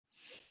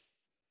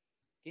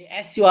Okay,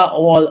 as you are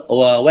all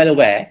well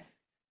aware,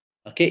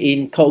 okay,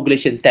 in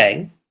coagulation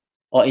tank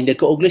or in the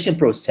coagulation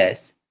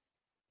process,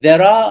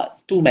 there are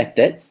two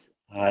methods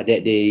that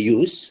they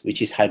use,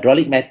 which is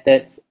hydraulic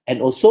methods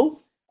and also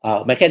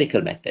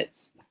mechanical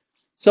methods.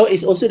 So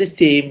it's also the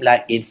same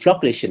like in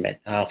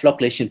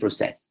flocculation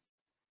process.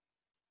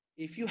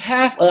 If you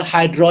have a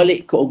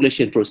hydraulic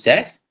coagulation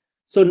process,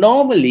 so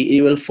normally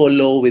it will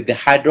follow with the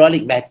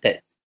hydraulic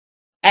methods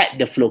at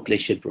the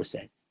flocculation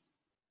process.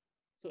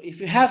 So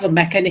if you have a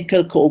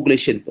mechanical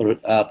coagulation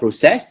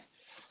process,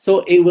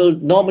 so it will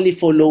normally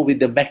follow with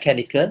the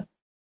mechanical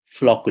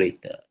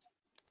flocculator.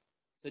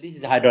 So this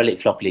is a hydraulic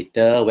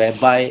flocculator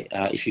whereby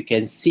if you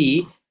can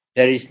see,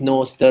 there is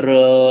no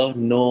stirrer,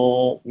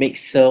 no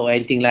mixer or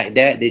anything like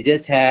that. They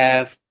just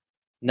have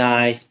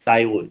nice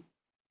plywood,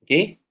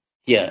 okay,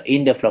 here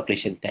in the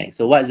flocculation tank.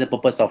 So what's the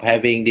purpose of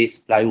having this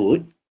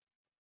plywood?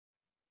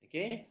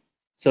 Okay,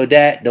 so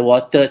that the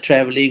water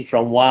traveling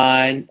from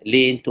one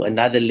lane to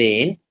another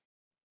lane,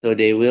 so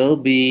they will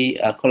be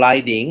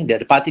colliding,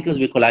 the particles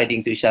will be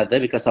colliding to each other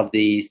because of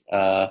these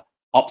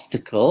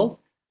obstacles.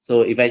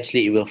 So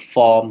eventually it will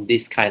form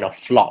this kind of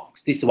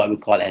flocks. This is what we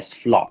call as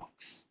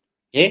flocks.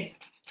 Okay.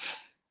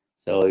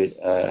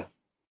 So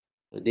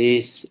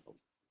this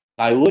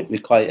plywood, we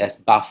call it as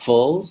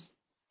baffles.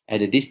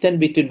 And the distance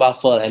between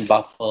baffle and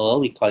baffle,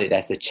 we call it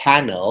as a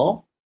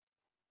channel.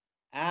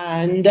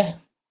 And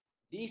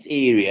this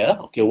area,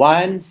 okay,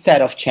 one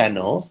set of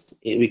channels,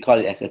 we call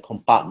it as a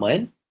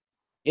compartment.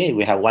 Okay,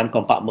 we have one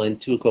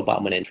compartment, two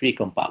compartments, and three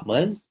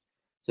compartments.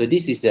 So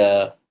this is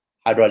the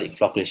hydraulic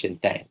flocculation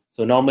tank.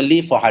 So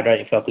normally for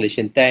hydraulic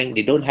flocculation tank,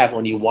 they don't have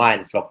only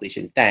one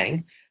flocculation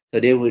tank. So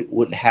they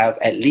would have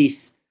at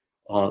least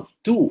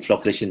two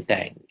flocculation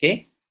tank.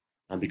 Okay,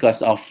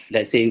 because of,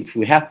 let's say, if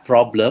we have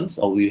problems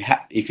or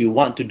if you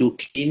want to do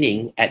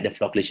cleaning at the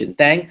flocculation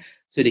tank,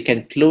 so they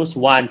can close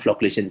one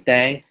flocculation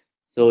tank,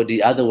 so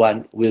the other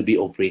one will be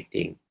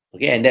operating.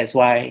 Okay, and that's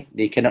why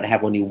they cannot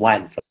have only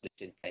one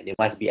flocculation tank. They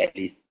must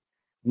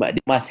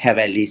have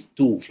at least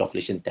two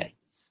flocculation tank.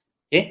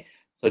 Okay,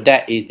 so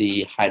that is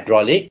the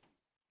hydraulic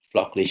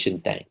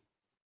flocculation tank.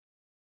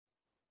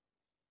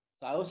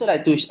 So I also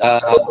like to,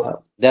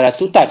 there are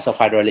two types of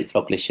hydraulic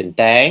flocculation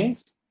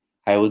tanks.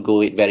 I will go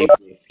it very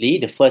briefly.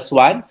 The first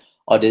one,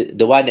 or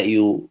the one that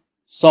you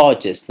saw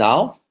just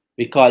now,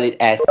 we call it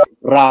as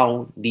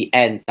round the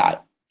end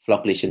type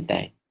flocculation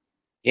tank.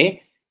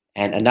 Okay,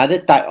 and another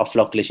type of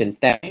flocculation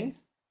tank,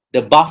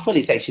 the baffle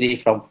is actually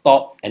from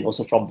top and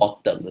also from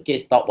bottom.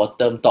 Okay, top,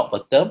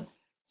 bottom.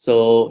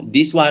 So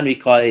this one we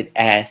call it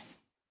as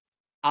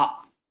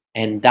up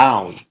and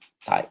down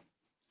type.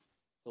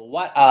 So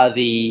what are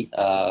the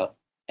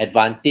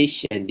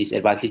advantage and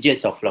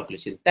disadvantages of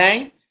flocculation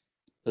tank?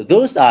 So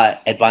those are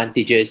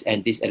advantages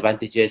and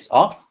disadvantages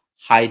of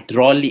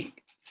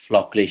hydraulic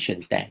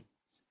flocculation tanks.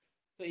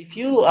 So if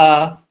you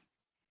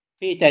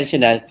pay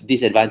attention to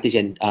disadvantage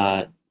and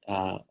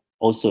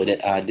also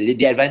that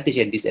the advantage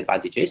and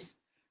disadvantages.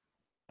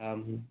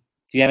 Do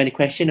you have any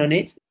question on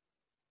it?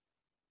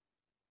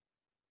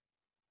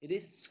 It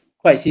is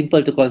quite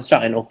simple to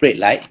construct and operate,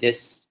 like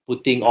just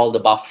putting all the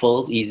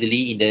baffles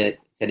easily in the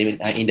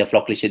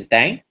flocculation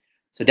tank.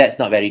 So that's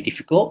not very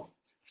difficult.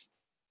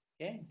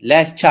 Okay,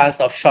 less chance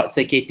of short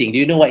circuiting. Do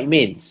you know what it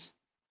means?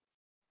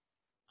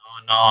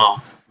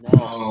 No.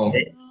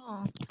 Okay.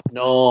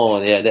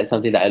 No, yeah, that's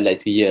something that I'd like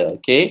to hear.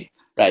 Okay,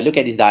 right. Look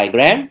at this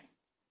diagram.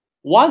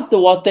 Once the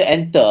water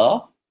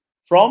enter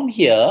from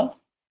here,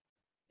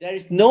 there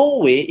is no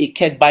way it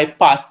can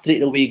bypass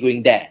straight away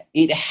going there.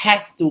 It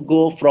has to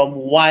go from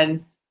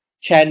one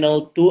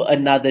channel to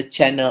another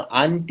channel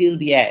until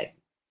the end.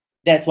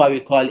 That's why we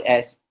call it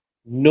as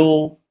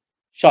no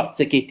short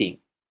circuiting.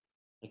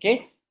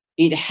 Okay,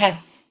 it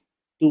has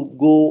to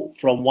go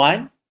from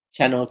one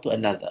channel to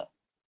another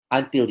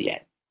until the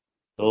end.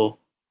 So,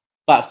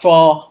 but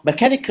for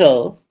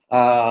mechanical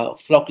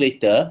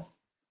flocculator,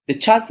 the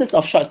chances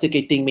of short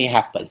circuiting may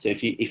happen. So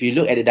if you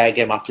look at the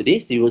diagram after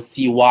this, you will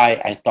see why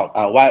I talk.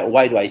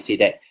 Why do I say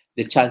that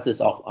the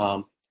chances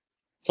of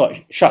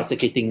short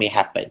circuiting may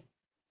happen?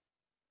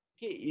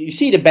 Okay, you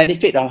see the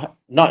benefit of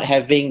not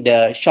having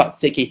the short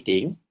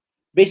circuiting.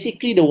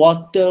 Basically, the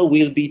water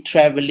will be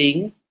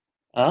traveling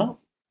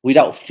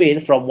without fail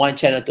from one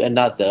channel to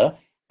another,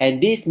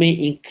 and this may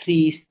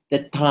increase the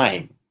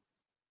time.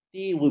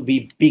 T will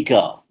be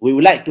bigger. We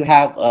would like to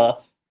have a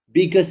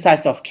bigger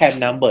size of cam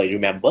number,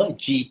 remember,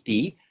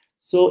 GT.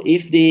 So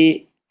if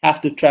they have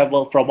to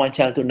travel from one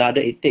channel to another,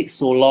 it takes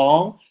so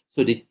long,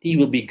 so the T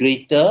will be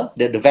greater,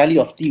 the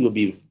value of T will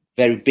be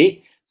very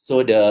big,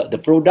 so the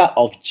product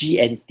of G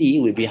and T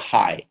will be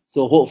high.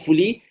 So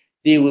hopefully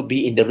they will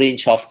be in the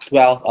range of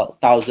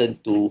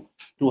 12,000 to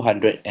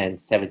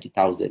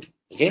 270,000.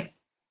 Okay,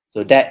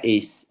 so that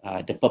is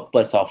the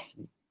purpose of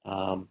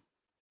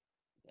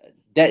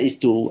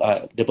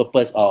the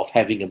purpose of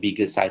having a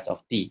bigger size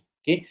of T.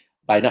 Okay,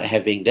 by not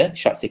having the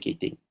short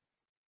circuiting.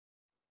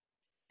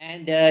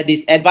 And the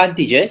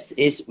disadvantages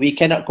is we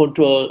cannot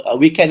control,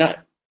 we cannot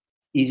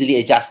easily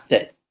adjust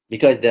it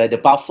because the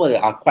baffle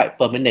are quite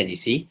permanent, you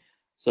see.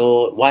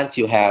 So once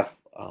you have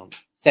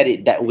set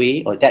it that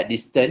way or that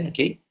distance,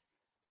 okay,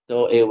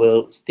 so it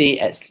will stay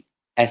as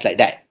like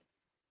that.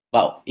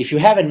 But if you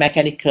have a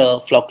mechanical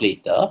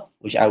flocculator,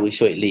 which I will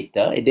show it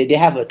later, they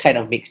have a kind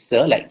of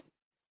mixer like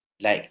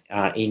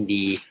in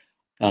the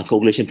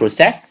coagulation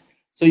process.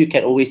 So you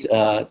can always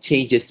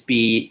change the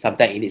speed.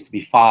 Sometimes it needs to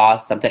be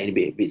fast, sometimes it will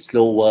be a bit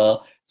slower.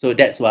 So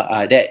that's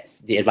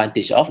the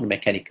advantage of the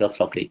mechanical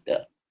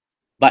flocculator.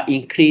 But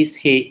increased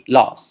head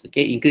loss.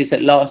 Okay, increased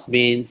head loss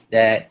means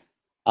that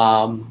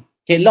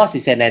head loss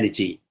is an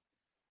energy.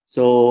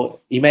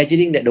 So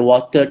imagining that the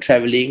water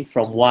traveling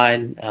from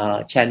one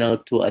channel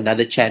to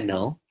another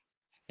channel,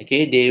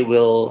 okay, they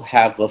will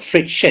have a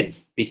friction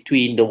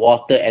between the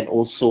water and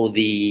also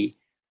the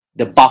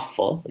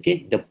buffer.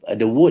 Okay,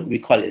 the wood, we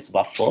call it as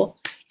buffer.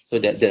 So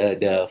that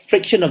the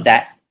friction of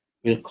that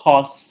will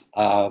cause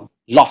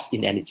loss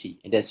in energy,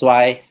 and that's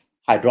why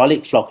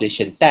hydraulic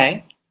flocculation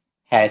tank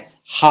has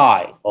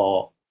high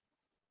or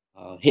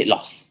head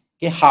loss.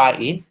 Okay,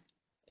 high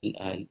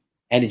in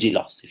energy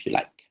loss, if you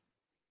like.